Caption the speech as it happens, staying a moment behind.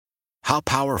How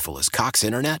powerful is Cox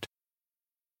Internet?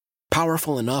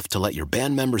 Powerful enough to let your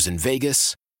band members in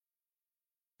Vegas,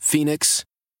 Phoenix,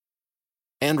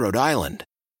 and Rhode Island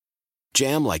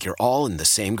jam like you're all in the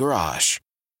same garage.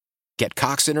 Get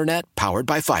Cox Internet powered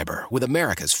by fiber with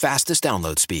America's fastest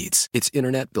download speeds. It's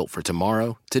internet built for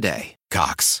tomorrow, today.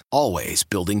 Cox, always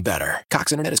building better.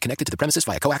 Cox Internet is connected to the premises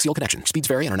via coaxial connection. Speeds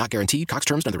vary and are not guaranteed. Cox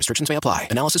terms and other restrictions may apply.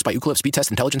 Analysis by Ookla Speed Test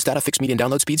Intelligence Data. Fixed median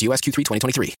download speeds. US Q3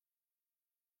 2023.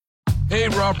 Hey,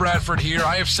 Rob Bradford here.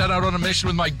 I have set out on a mission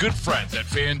with my good friends at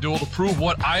FanDuel to prove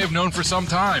what I have known for some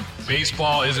time.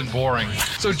 Baseball isn't boring.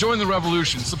 So join the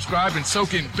revolution. Subscribe and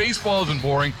soak in Baseball Isn't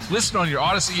Boring. Listen on your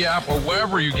Odyssey app or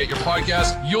wherever you get your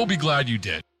podcast. You'll be glad you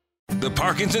did. The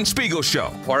Parkinson Spiegel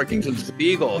Show. Parkinson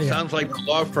Spiegel. Sounds like the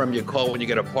law firm you call when you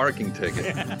get a parking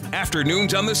ticket.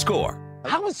 Afternoons on the Score.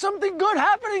 How is something good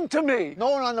happening to me? No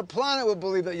one on the planet would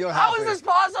believe that you're happy. How is this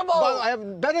possible? But I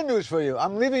have better news for you.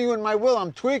 I'm leaving you in my will.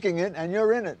 I'm tweaking it, and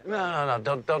you're in it. No,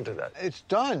 don't do that. It's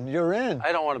done. You're in.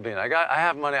 I don't want to be in it. I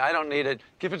have money. I don't need it.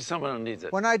 Give it to someone who needs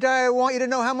it. When I die, I want you to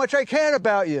know how much I care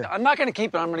about you. I'm not going to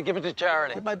keep it. I'm going to give it to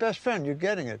charity. You're my best friend. You're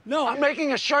getting it. No, I'm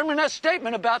making a Sherman-esque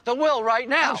statement about the will right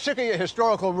now. I'm sick of your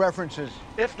historical references.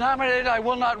 If nominated, I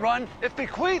will not run. If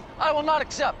bequeathed, I will not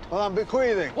accept. Well, I'm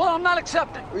bequeathing. Well, I'm not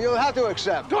accepting. Well, you'll have to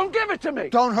accept. Don't give it to me.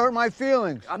 Don't hurt my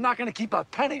feelings. I'm not going to keep a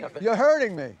penny of it. You're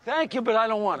hurting me. Thank you, but I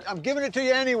don't want it. I'm giving it to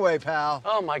you anyway, pal.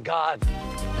 Oh, my God.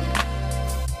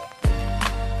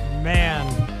 Man,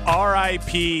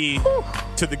 R.I.P.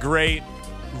 to the great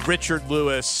Richard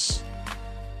Lewis.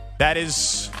 That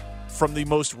is from the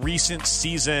most recent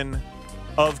season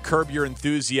of Curb Your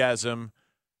Enthusiasm.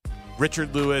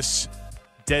 Richard Lewis,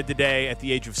 dead today at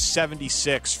the age of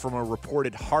 76 from a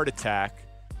reported heart attack.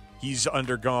 He's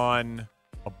undergone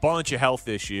a bunch of health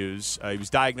issues. He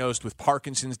was diagnosed with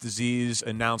Parkinson's disease,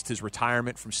 announced his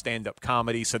retirement from stand-up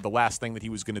comedy, said the last thing that he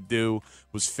was going to do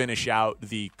was finish out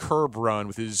the Curb run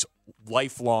with his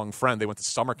lifelong friend. They went to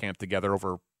summer camp together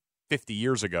over 50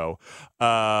 years ago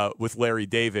with Larry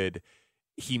David.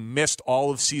 He missed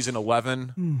all of season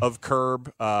 11 of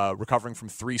Curb, recovering from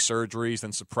 3 surgeries,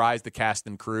 then surprised the cast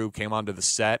and crew, came onto the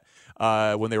set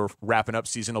when they were wrapping up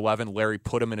season 11. Larry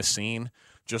put him in a scene,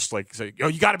 just like, oh,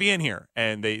 you got to be in here.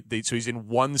 And so he's in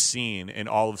one scene in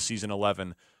all of season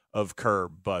 11 of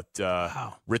Curb. But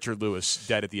wow. Richard Lewis,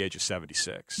 dead at the age of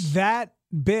 76. That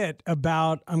bit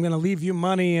about I'm going to leave you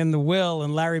money in the will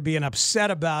and Larry being upset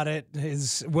about it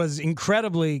was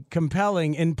incredibly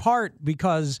compelling, in part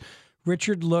because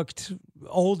Richard looked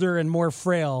older and more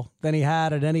frail than he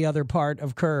had at any other part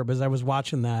of Curb as I was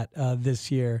watching that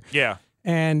this year. Yeah.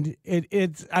 And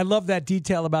I love that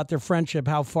detail about their friendship,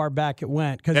 how far back it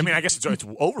went. I mean, I guess it's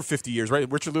over 50 years,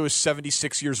 right? Richard Lewis,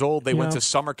 76 years old. They went to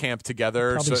summer camp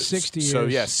together. Probably 60 years. So,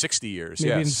 yeah, 60 years. Maybe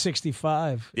yes. even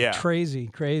 65. Yeah.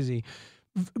 Crazy.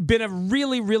 Been a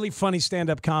really, really funny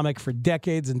stand-up comic for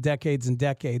decades and decades and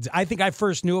decades. I think I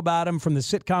first knew about him from the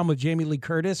sitcom with Jamie Lee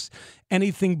Curtis,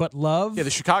 Anything But Love. Yeah, the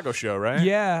Chicago show, right?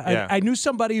 Yeah. I knew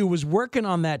somebody who was working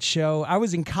on that show. I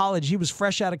was in college. He was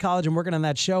fresh out of college and working on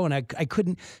that show, and I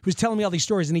couldn't. He was telling me all these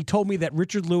stories, and he told me that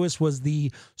Richard Lewis was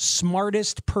the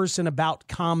smartest person about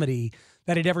comedy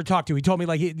that I'd ever talked to. He told me,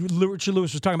 Richard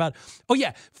Lewis was talking about,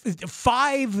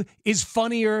 5 is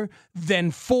funnier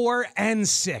than 4 and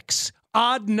 6.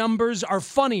 Odd numbers are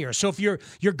funnier. So if you're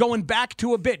going back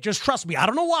to a bit, just trust me. I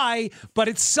don't know why, but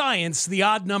it's science. The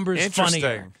odd number is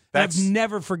funnier. I've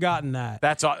never forgotten that.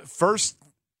 That's first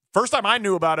time I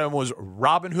knew about him was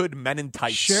Robin Hood Men in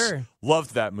Tights. Sure.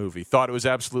 Loved that movie. Thought it was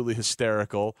absolutely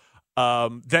hysterical.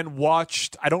 Then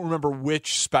watched, I don't remember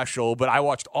which special, but I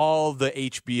watched all the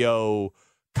HBO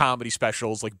comedy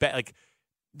specials, like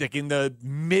in the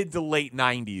mid to late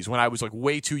 90s when I was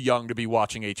way too young to be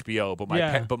watching HBO,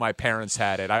 but my parents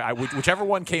had it. Whichever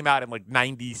one came out in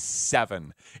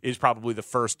 97 is probably the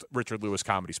first Richard Lewis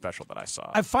comedy special that I saw.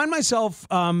 I find myself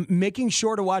making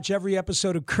sure to watch every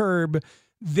episode of Curb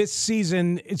this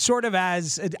season. It's sort of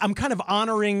as I'm kind of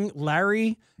honoring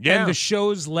Larry and the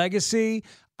show's legacy.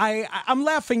 I'm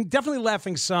laughing, definitely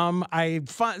laughing some.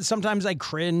 Sometimes I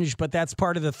cringe, but that's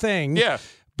part of the thing. Yeah.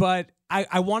 But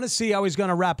I want to see how he's going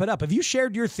to wrap it up. Have you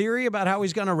shared your theory about how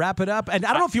he's going to wrap it up? And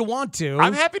I don't know if you want to.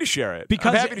 I'm happy to share it.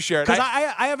 Because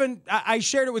I haven't. I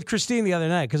shared it with Christine the other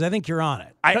night because I think you're on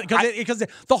it. Because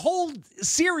the whole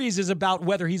series is about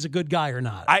whether he's a good guy or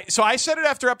not. So I said it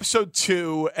after episode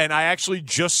 2, and I actually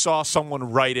just saw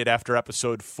someone write it after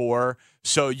episode 4.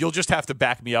 So you'll just have to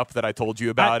back me up that I told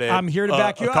you about it. I'm here to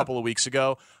back you up. A couple of weeks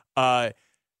ago. I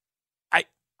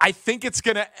think it's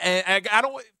gonna. I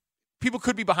don't. People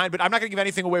could be behind, but I'm not going to give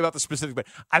anything away about the specifics. But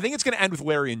I think it's going to end with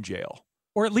Larry in jail.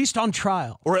 Or at least on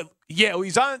trial.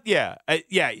 He's on.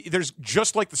 There's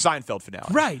just like the Seinfeld finale,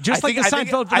 right? Just like the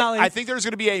Seinfeld finale. I think there's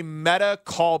going to be a meta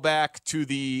callback to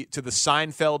the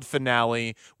Seinfeld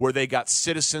finale where they got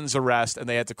citizen's arrest and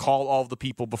they had to call all the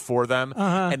people before them.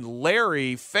 And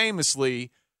Larry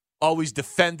famously always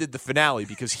defended the finale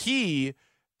because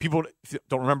people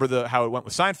don't remember how it went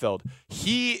with Seinfeld.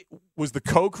 He was the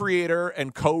co-creator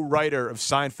and co-writer of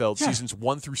Seinfeld seasons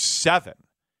 1 through 7.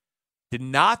 Did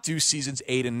not do seasons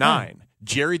 8 and 9.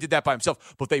 Jerry did that by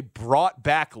himself, but they brought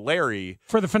back Larry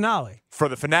for the finale.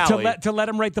 To let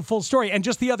him write the full story. And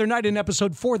just the other night in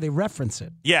episode 4, they reference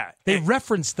it. Yeah. They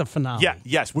referenced the finale. Yeah,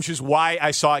 yes, which is why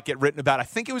I saw it get written about. I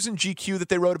think it was in GQ that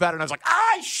they wrote about it, and I was like,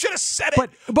 I should have said it.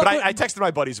 But I texted my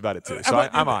buddies about it, too, so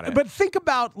I'm on it. But think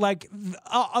about,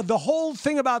 the whole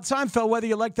thing about Seinfeld, whether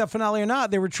you like that finale or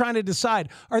not, they were trying to decide,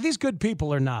 are these good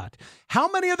people or not? How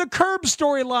many of the Curb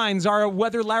storylines are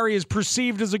whether Larry is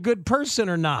perceived as a good person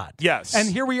or not? Yes. And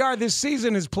here we are, this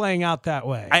season is playing out that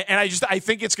way. I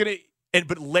think it's going to...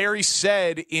 But Larry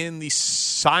said in the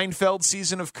Seinfeld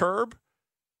season of Curb,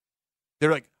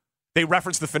 they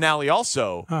referenced the finale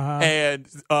also, and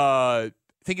I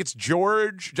think it's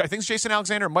Jason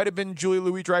Alexander, it might have been Julia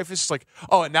Louis-Dreyfus. It's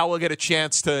and now we'll get a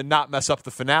chance to not mess up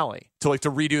the finale, to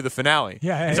redo the finale.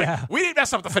 Yeah. We didn't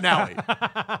mess up the finale.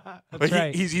 That's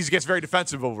right. He gets very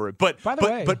defensive over it. But by the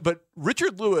way, but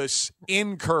Richard Lewis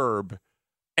in Curb,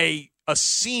 a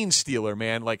scene stealer,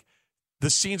 man. The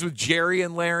scenes with Jerry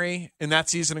and Larry in that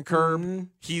season of Curb,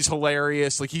 he's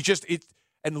hilarious.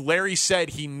 And Larry said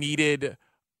he needed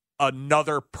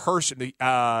another person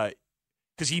because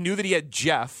he knew that he had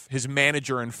Jeff, his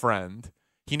manager and friend.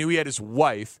 He knew he had his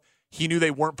wife. He knew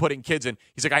they weren't putting kids in.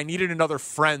 He's like, I needed another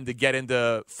friend to get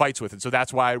into fights with. And so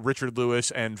that's why Richard Lewis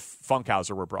and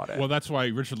Funkhauser were brought in. Well, that's why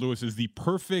Richard Lewis is the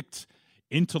perfect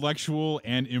intellectual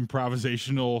and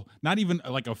improvisational, not even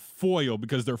like a foil,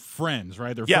 because they're friends,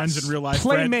 right? They're friends in real life,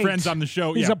 friends on the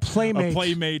show. He's a playmate. A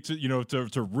playmate,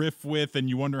 to riff with, and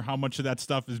you wonder how much of that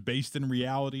stuff is based in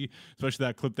reality, especially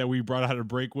that clip that we brought out a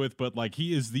break with. But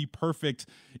he is the perfect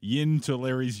yin to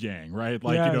Larry's yang, right?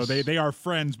 They are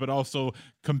friends, but also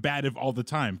combative all the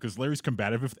time, because Larry's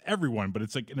combative with everyone, but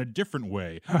it's in a different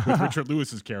way with Richard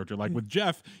Lewis's character. With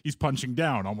Jeff, he's punching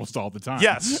down almost all the time.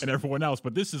 Yes. And everyone else.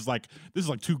 But this is like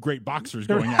two great boxers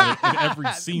going at it in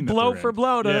every scene. Blow for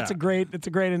blow. No, it's a great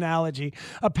analogy.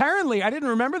 Apparently, I didn't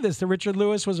remember this, that Richard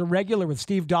Lewis was a regular with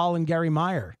Steve Dahl and Gary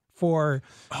Meyer.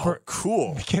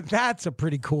 Cool. That's a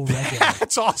pretty cool regular.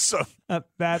 That's awesome.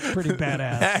 That's pretty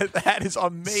badass. That is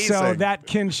amazing. So that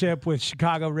kinship with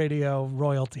Chicago radio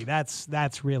royalty,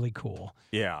 that's really cool.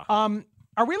 Yeah.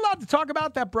 Are we allowed to talk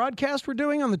about that broadcast we're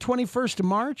doing on the 21st of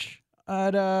March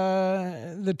at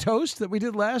the Toast that we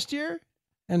did last year?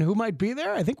 And who might be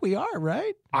there? I think we are,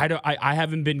 right? I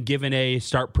haven't been given a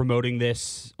start promoting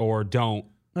this or don't.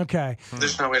 Okay.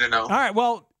 There's no way to know. All right.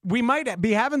 Well, we might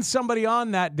be having somebody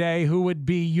on that day who would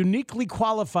be uniquely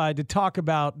qualified to talk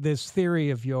about this theory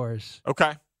of yours.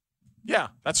 Okay. Yeah,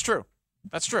 that's true.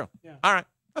 Yeah. All right.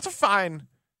 That's a fine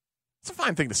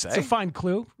thing to say. It's a fine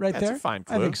clue right there. That's a fine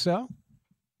clue. I think so.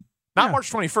 Not March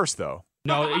 21st, though.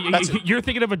 No, you're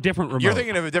thinking of a different remote. You're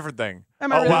thinking of a different thing.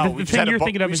 Wow. The thing you're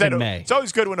thinking of is in May. It's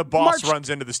always good when a boss runs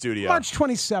into the studio. March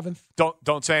 27th.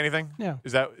 Don't say anything? Yeah.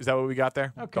 Is that what we got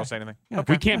there? Okay. Don't say anything? Yeah.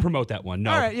 Okay. We can't promote that one.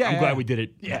 No. All right, I'm glad we did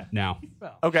it now.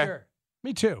 Well, okay. Sure.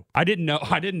 Me too. I didn't know.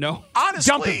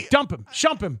 Honestly. Dump him.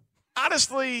 Shump him.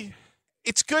 Honestly,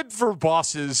 it's good for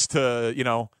bosses to,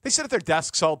 they sit at their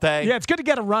desks all day. Yeah, it's good to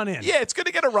get a run in. Yeah, it's good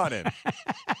to get a run in.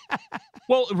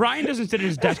 Well, Ryan doesn't sit at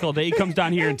his desk all day. He comes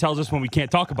down here and tells us when we can't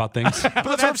talk about things. But that's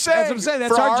what I'm saying. That's what I'm saying.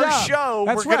 That's for our our job. show,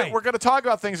 That's we're going to talk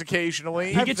about things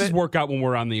occasionally. He gets his workout when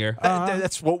we're on the air.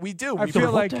 That's what we do. I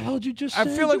feel like what the hell did you just I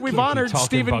say? feel like we've honored Talking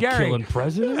Stephen about Gary. killing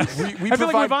presidents? I feel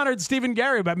like we've honored Stephen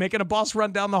Gary by making a boss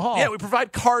run down the hall. Yeah, we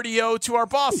provide cardio to our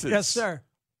bosses. Yes, sir.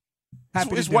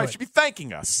 Happy His to do wife it. should be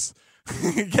thanking us.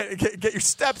 get your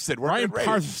steps in. Ryan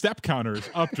Parr's step counters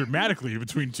up dramatically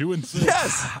between 2 and 6.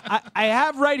 Yes. I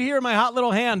have right here in my hot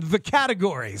little hand the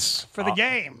categories for the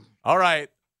game. All right.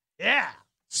 Yeah.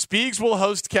 Speegs will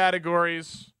host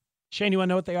categories. Shane, you want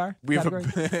to know what they are? We have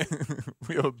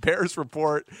a Bears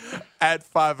report at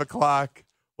 5:00.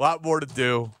 A lot more to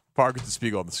do. Parkinson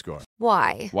Spiegel on the Score.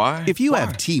 Why? Why? If you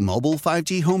have T-Mobile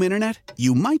 5G home internet,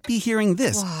 you might be hearing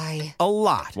this Why? a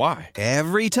lot. Why?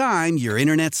 Every time your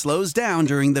internet slows down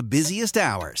during the busiest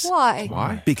hours. Why?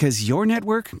 Why? Because your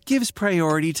network gives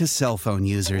priority to cell phone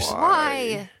users.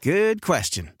 Why? Good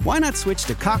question. Why not switch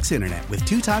to Cox Internet with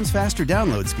 2 times faster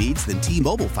download speeds than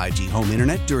T-Mobile 5G home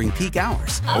internet during peak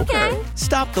hours? Okay.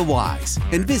 Stop the whys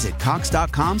and visit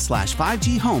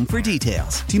cox.com/5G home for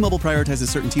details. T-Mobile prioritizes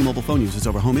certain T-Mobile phone users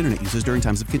over home internet users during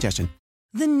times of congestion.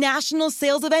 The national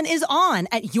sales event is on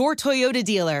at your Toyota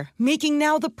dealer, making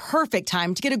now the perfect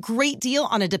time to get a great deal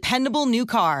on a dependable new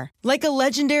car. Like a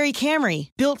legendary Camry,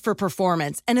 built for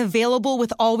performance and available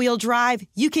with all-wheel drive,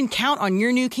 you can count on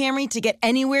your new Camry to get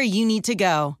anywhere you need to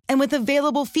go. And with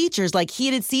available features like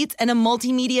heated seats and a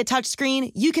multimedia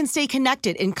touchscreen, you can stay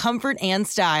connected in comfort and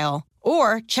style.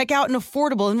 Or check out an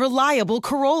affordable and reliable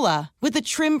Corolla with a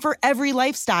trim for every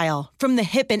lifestyle. From the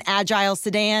hip and agile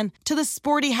sedan to the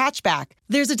sporty hatchback,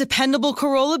 there's a dependable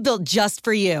Corolla built just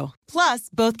for you. Plus,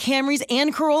 both Camrys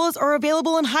and Corollas are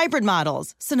available in hybrid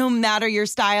models. So no matter your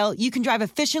style, you can drive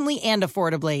efficiently and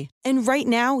affordably. And right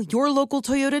now, your local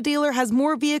Toyota dealer has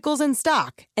more vehicles in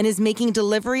stock and is making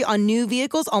delivery on new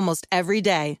vehicles almost every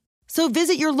day. So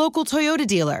visit your local Toyota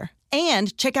dealer.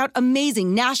 And check out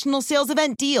amazing national sales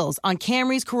event deals on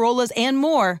Camrys, Corollas, and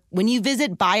more when you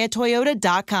visit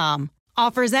buyatoyota.com.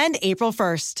 Offers end April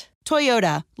 1st.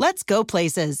 Toyota, let's go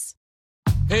places.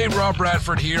 Hey, Rob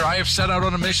Bradford here. I have set out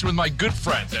on a mission with my good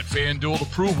friends at FanDuel to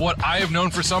prove what I have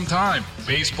known for some time.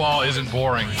 Baseball isn't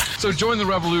boring. So join the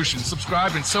revolution.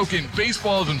 Subscribe and soak in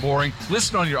Baseball Isn't Boring.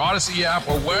 Listen on your Odyssey app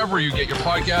or wherever you get your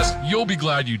podcasts. You'll be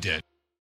glad you did.